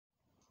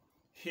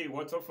Hey,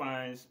 what's up,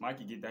 fans?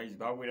 Mikey Guitar is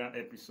back with an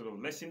episode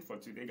of lesson for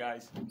today,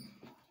 guys.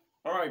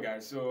 Alright,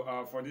 guys, so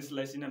for this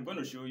lesson, I'm going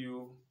to show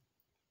you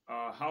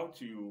how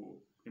to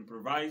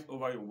improvise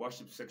over your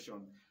worship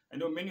section. I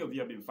know many of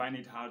you have been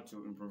finding it hard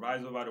to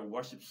improvise over the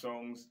worship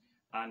songs,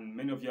 and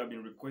many of you have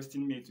been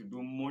requesting me to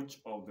do much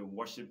of the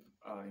worship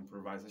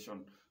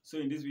improvisation. So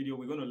in this video,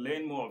 we're going to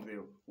learn more of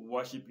the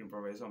worship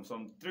improvisation,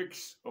 some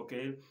tricks,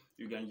 okay,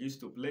 you can use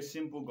to play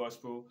simple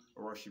gospel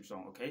worship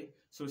song, okay?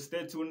 So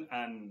stay tuned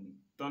and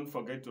don't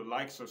forget to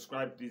like,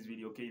 subscribe to this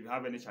video, okay? If you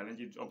have any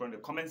challenges, drop in the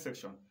comment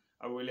section.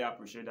 I really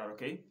appreciate that,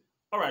 okay?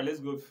 All right, let's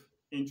go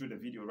into the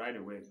video right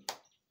away.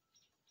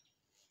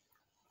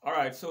 All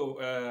right, so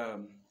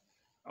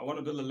I want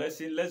to do the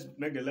lesson. Let's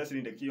make the lesson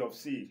in the key of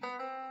C.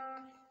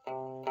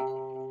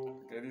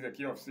 Okay, this is the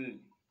key of C.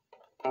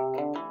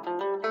 Okay.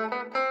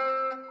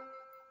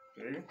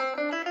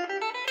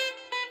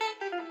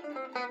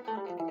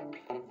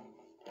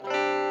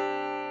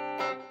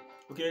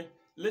 Okay,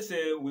 let's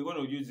say we're going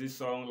to use this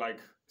song like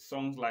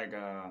songs like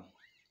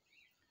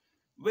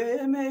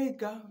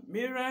Waymaker,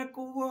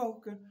 miracle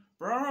worker,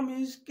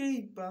 promise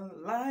keeper,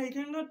 light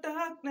in the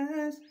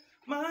darkness.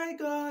 My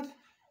God,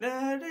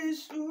 that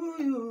is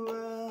who you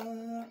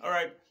are. All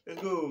right,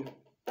 let's go.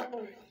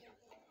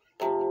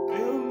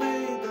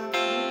 Waymaker,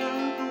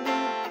 miracle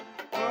worker,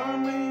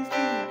 promise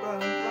keeper,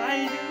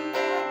 light in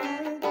the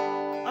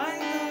darkness. My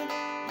God,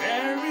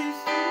 there is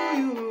who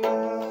you are.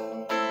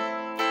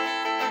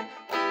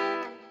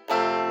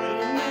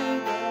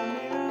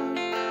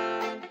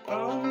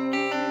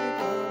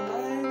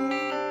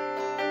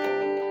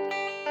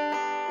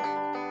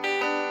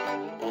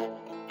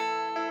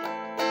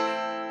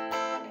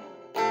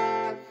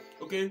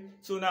 Okay,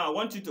 so now I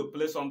want you to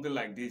play something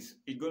like this.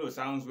 It's going to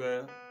sound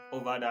well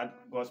over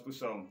that gospel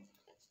song.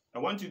 I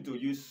want you to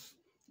use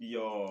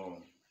your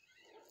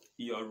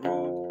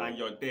root and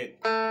your third.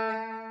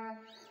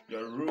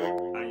 Your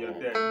root and your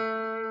third.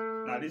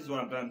 Now this is what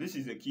I'm playing. This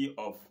is the key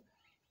of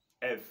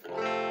F.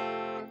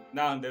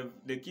 Now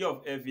the key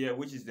of F here,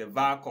 which is the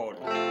VAR chord,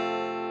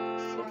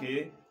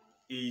 okay,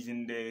 is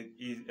in the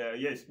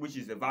which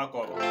is the VAR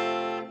chord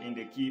in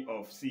the key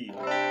of C.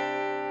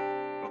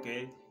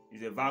 Okay.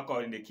 Is a VAR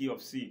chord in the key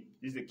of C.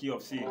 This is the key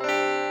of C. Do,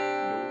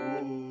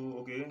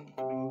 okay.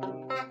 Do.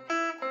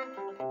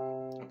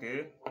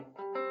 Okay.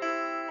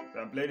 So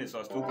I'm playing the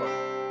sus2 chord.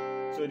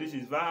 So this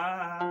is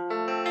VAR.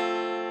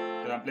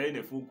 Then I'm playing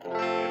the full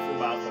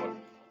VAR chord.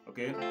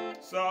 Okay.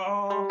 So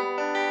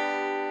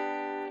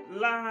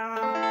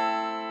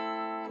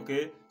La.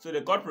 Okay. So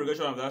the chord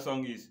progression of that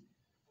song is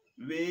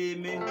We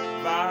me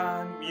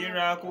van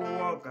miracle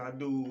worker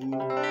do.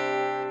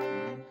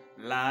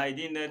 Light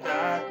in the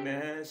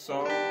darkness,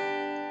 so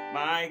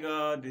my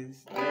God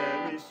is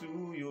there is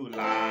who you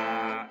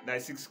are.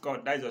 That's sixth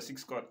chord. That is a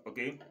sixth chord.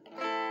 Okay.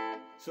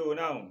 So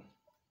now,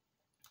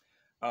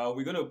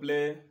 we're gonna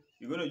play.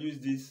 You're gonna use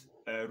this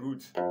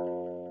root.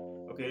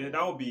 Okay,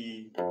 that will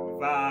be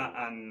Va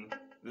and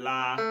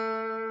La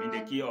in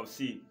the key of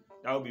C.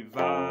 That will be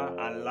Va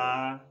and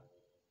La.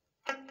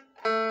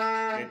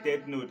 The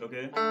third note.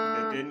 Okay,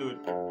 the third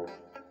note.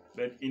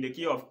 But in the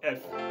key of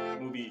F,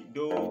 will be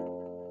Do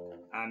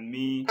and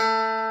Mi,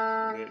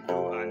 okay,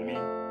 Do and Mi,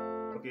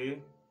 okay.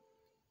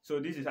 So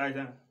this is how it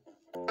sounds.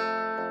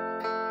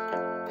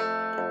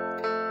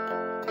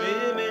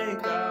 We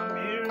make a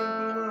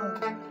miracle,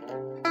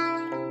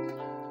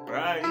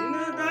 right in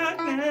the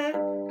darkness.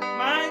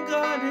 My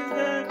God is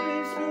there,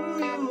 is who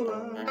you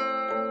are.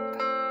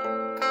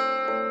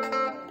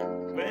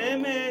 We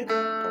make a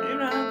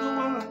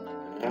miracle,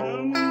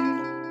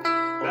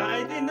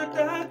 light in the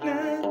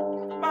darkness.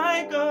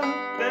 My God,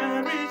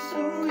 there is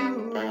who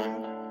you are.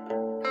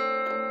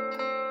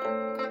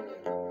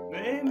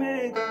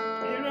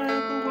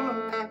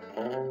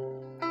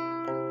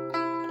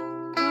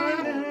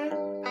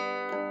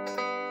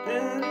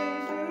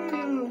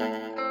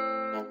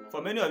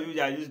 For many of you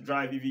that use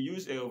drive, if you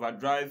use a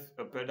overdrive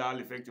a pedal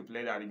effect to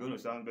play that, it's going to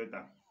sound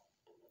better.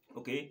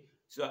 Okay,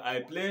 so I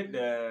played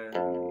the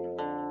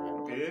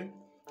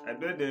I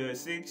played the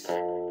 6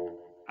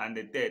 and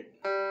the 3rd.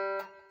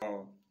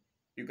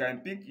 You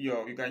can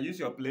use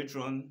your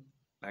playtron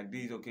like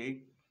this,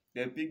 okay?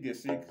 Then pick the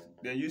 6,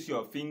 then use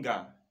your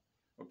finger,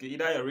 okay,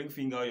 either your ring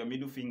finger or your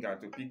middle finger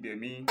to pick the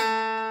Mi,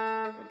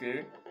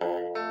 okay?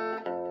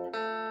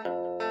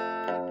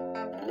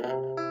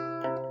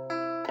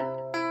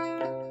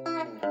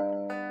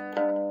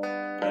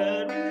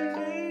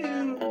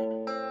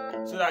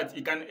 So that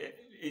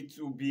it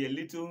will be a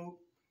little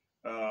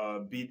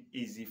bit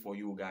easy for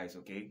you guys,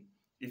 okay?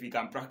 If you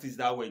can practice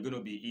that way, it's going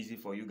to be easy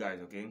for you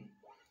guys, okay?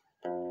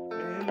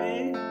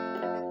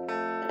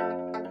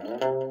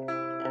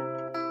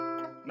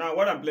 Now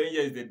what I'm playing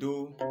here is the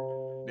Do,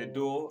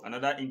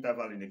 another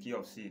interval in the key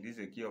of C. This is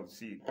the key of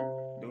C.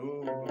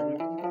 Do.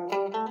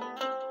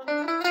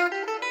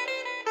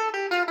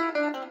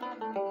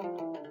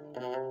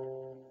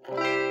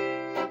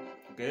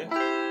 Okay,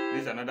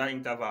 this is another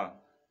interval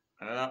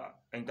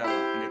in the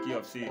key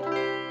of C.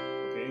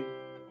 Okay,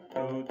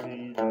 do,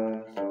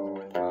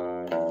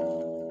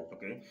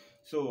 okay.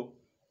 So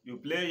you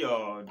play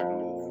your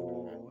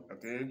do,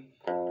 okay,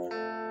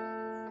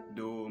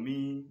 do,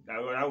 mi,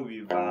 that will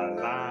be va,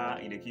 la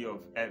in the key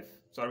of F,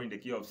 sorry, in the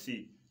key of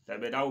C.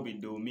 That will be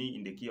do, mi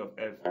in the key of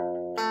F.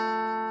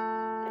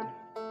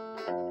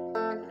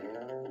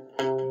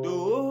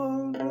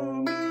 Do,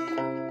 mi,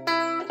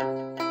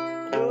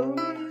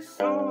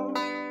 so.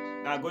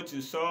 Now go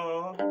to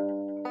so.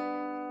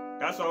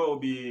 That song will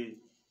be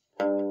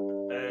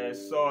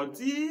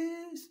salty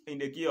in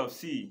the key of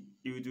C.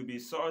 It will be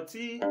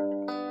salty.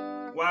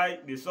 Why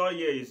the so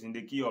here is in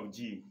the key of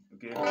G.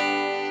 Okay,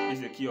 this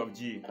is the key of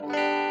G.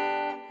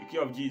 The key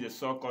of G is a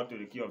so chord to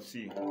the key of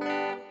C.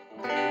 Okay,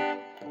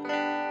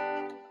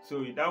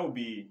 so that will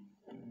be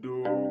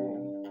do,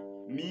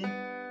 mi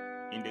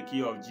in the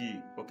key of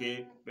G.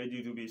 Okay, but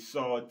it will be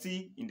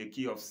salty in the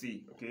key of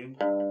C. Okay.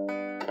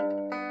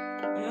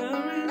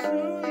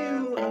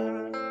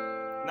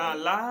 Now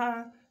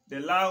la, the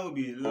la will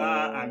be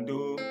la and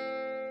do.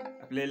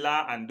 I play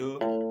la and do.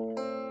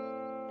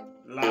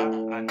 La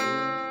and do.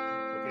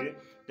 Okay.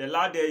 The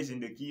la there is in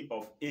the key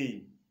of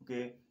A.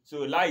 Okay. So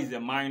la is a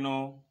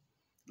minor.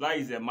 La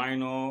is a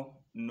minor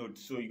note.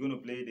 So you're going to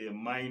play the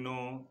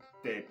minor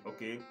third.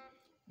 Okay.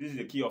 This is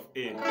the key of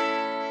A.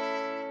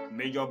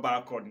 Major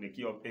bar chord in the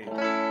key of A.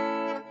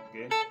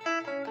 Okay.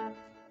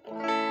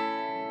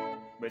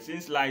 But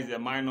since la is a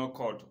minor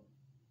chord,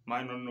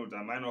 minor note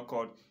and minor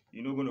chord,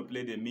 you're not going to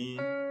play the mi.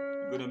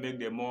 You're going to make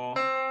the more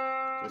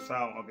to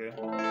sound. Okay.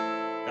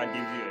 That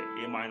gives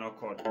you a minor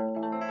chord.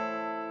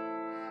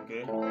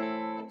 Okay.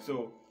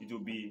 So it will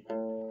be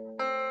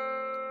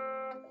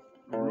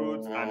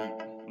root and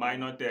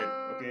minor third.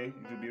 Okay.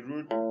 It will be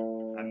root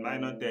and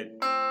minor third.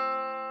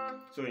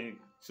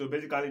 So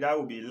basically that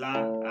will be la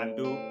and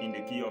do in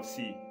the key of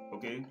C.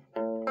 Okay.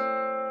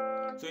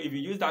 So if you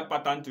use that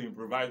pattern to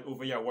improvise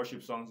over your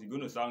worship songs, you're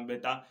going to sound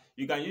better.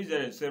 You can use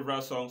it in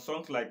several songs.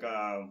 Songs like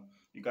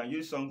you can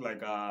use songs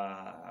like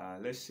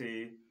let's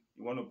say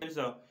you want to play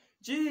so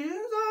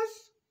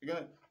Jesus,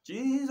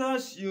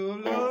 Jesus, you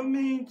love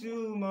me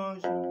too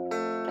much. Too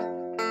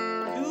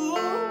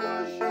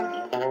much,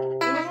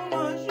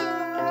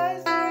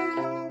 I say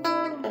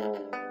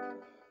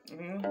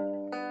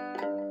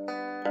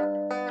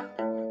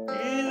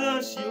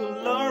Jesus, you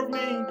love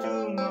me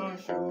too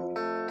much.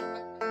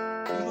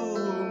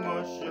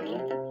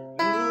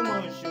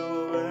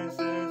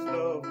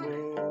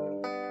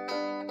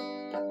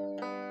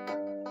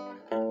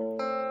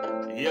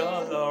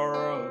 Your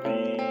love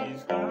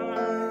is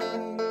kind.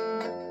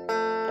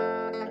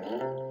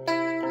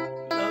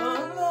 Your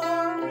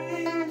love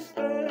is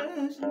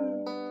special.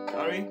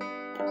 Sorry.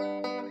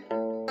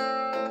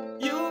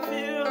 You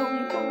feel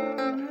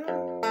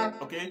good.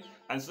 Okay,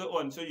 and so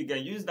on. So you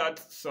can use that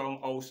song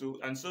also,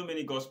 and so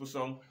many gospel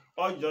songs.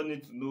 All you just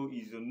need to know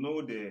is to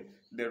know the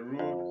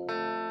root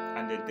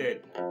and the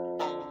third.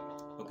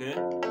 Okay.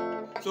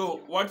 So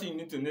what you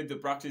need to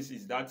practice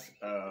is that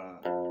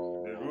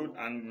the root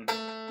and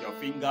your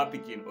finger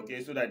picking,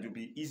 okay, so that it will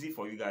be easy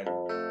for you guys.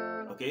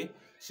 Okay,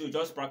 so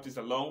just practice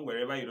along.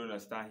 Wherever you don't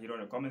understand, here on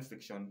the comment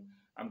section,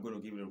 I'm going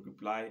to give you a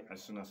reply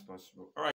as soon as possible. All right.